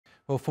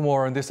Well, for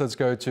more on this, let's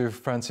go to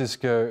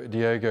Francisco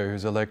Diego,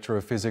 who's a lecturer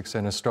of Physics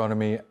and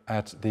Astronomy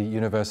at the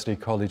University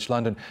College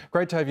London.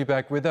 Great to have you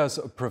back with us,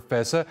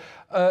 Professor.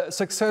 A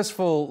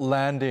successful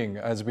landing,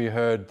 as we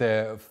heard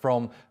there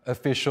from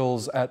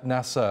officials at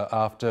NASA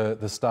after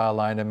the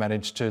Starliner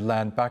managed to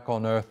land back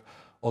on Earth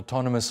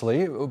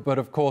autonomously. But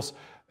of course,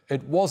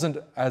 it wasn't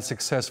as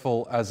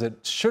successful as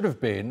it should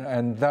have been,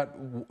 and that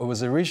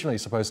was originally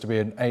supposed to be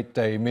an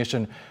 8-day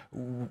mission,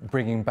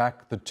 bringing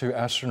back the 2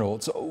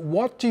 astronauts.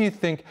 What do you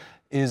think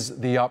is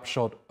the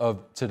upshot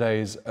of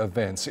today's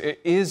events?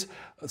 Is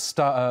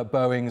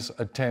Boeing's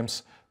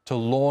attempts to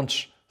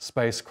launch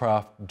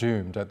spacecraft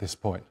doomed at this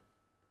point?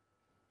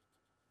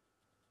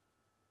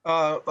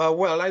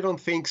 Well, I don't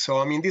think so.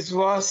 I mean, this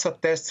was a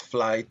test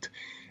flight.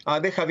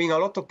 They're having a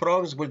lot of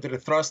problems with the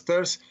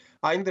thrusters.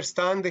 I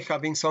understand there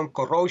have been some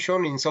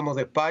corrosion in some of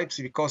the pipes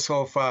because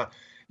of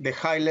the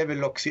high-level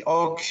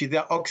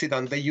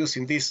oxidant they use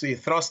in these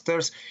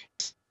thrusters.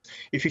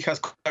 If it has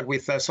contact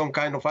with some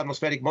kind of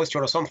atmospheric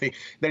moisture or something,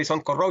 there is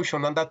some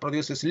corrosion, and that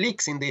produces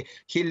leaks in the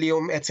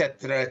helium,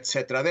 etc.,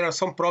 etc. There are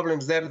some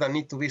problems there that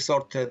need to be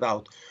sorted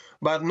out,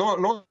 but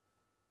not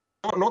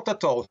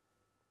at all.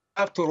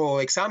 Have to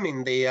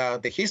examine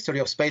the history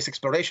of space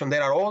exploration.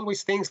 There are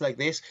always things like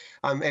this,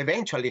 and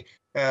eventually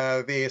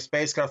the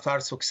spacecraft are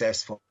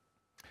successful.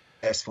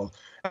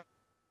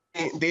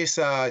 This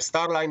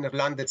Starliner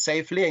landed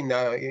safely in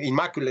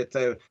immaculate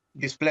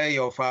display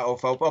of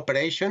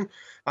operation,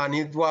 and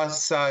it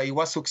was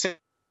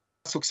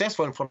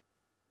successful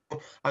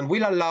and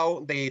will allow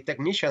the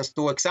technicians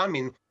to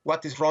examine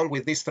what is wrong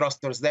with these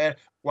thrusters there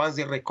once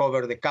they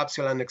recover the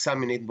capsule and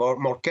examine it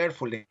more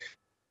carefully.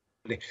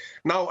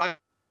 Now,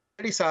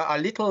 there is a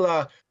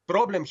little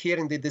problem here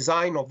in the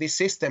design of this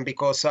system,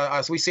 because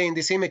as we see in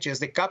these images,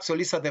 the capsule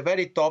is at the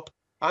very top,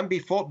 and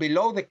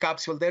below the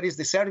capsule there is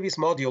the service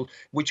module,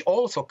 which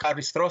also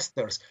carries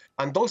thrusters.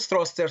 And those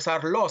thrusters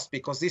are lost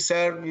because this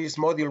service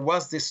module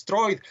was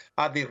destroyed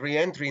at the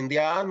re-entry in the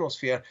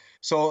atmosphere.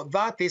 So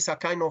that is a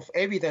kind of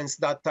evidence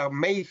that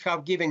may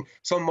have given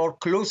some more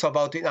clues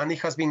about it, and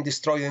it has been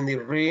destroyed in the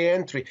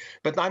re-entry.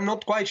 But I'm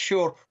not quite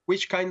sure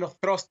which kind of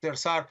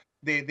thrusters are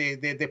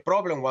the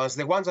problem ones,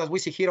 the ones that we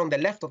see here on the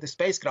left of the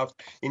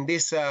spacecraft, in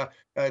this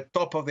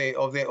top of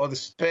the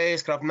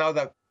spacecraft now,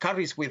 that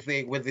carries with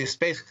the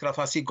spacecraft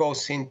as it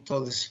goes into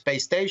the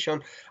space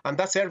station, and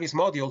that service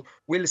module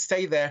will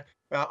stay there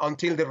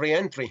until the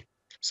re-entry.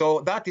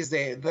 So that is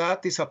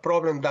a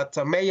problem that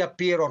may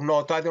appear or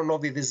not. I don't know.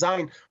 The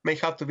design may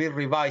have to be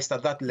revised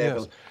at that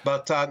level, yes.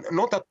 But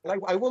not at.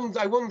 I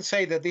wouldn't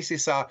say that this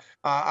is a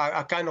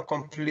kind of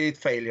complete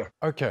failure.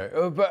 Okay,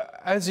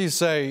 but as you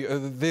say,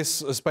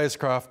 this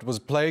spacecraft was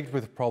plagued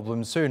with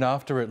problems soon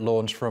after it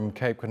launched from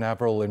Cape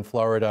Canaveral in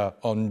Florida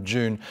on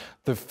June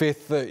the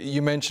 5th.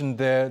 You mentioned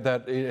there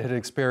that it had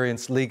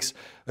experienced leaks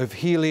of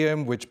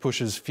helium, which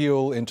pushes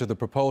fuel into the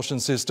propulsion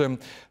system.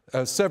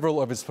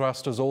 Several of its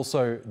thrusters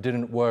also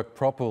didn't work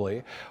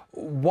properly.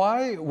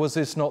 Why was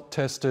this not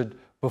tested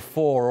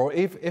before? Or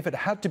if it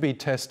had to be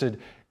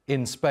tested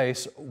in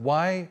space,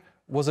 why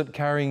was it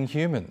carrying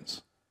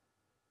humans?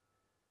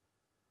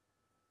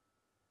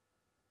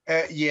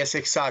 Yes,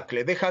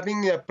 exactly. There have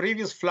been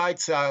previous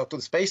flights to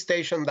the space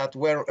station that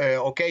were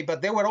okay,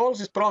 but there were all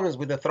these problems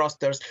with the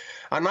thrusters.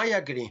 And I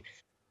agree.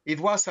 It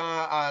was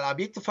a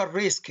bit of a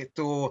risk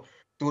to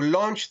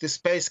launch the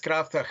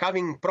spacecraft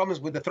having problems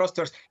with the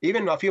thrusters.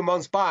 Even a few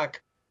months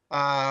back,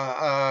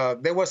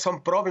 there were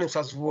some problems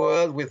as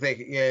well with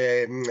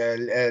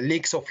the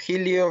leaks of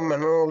helium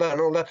and all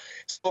that.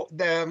 So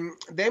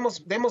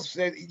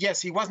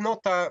yes, it was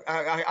not.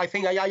 I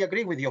think I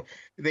agree with you.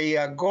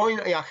 Going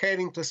ahead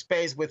into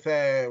space with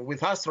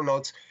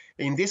astronauts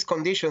in these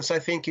conditions, I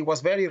think it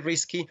was very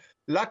risky.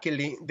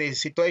 Luckily, the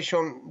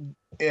situation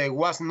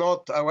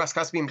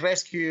has been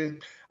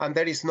rescued, and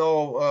there is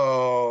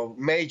no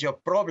major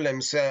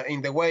problems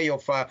in the way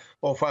of a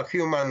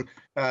human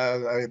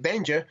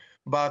danger.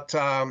 But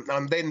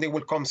and then they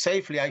will come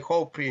safely, I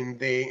hope, in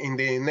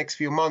the next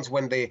few months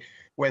when the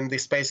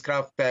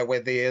spacecraft,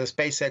 when the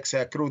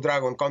SpaceX Crew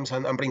Dragon comes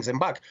and brings them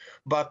back.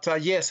 But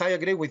yes, I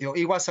agree with you.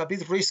 It was a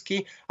bit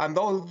risky, and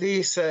all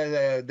these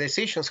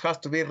decisions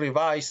have to be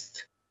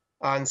revised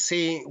and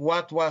see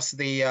what was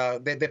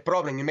the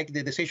problem and make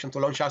the decision to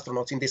launch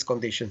astronauts in these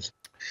conditions.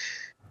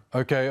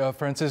 Okay,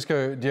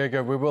 Francisco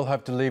Diego, we will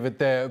have to leave it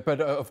there,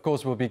 but of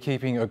course we'll be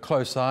keeping a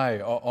close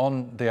eye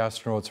on the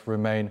astronauts who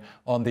remain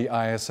on the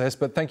ISS.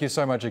 But thank you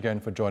so much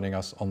again for joining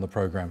us on the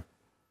program.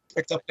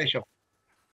 It's a pleasure.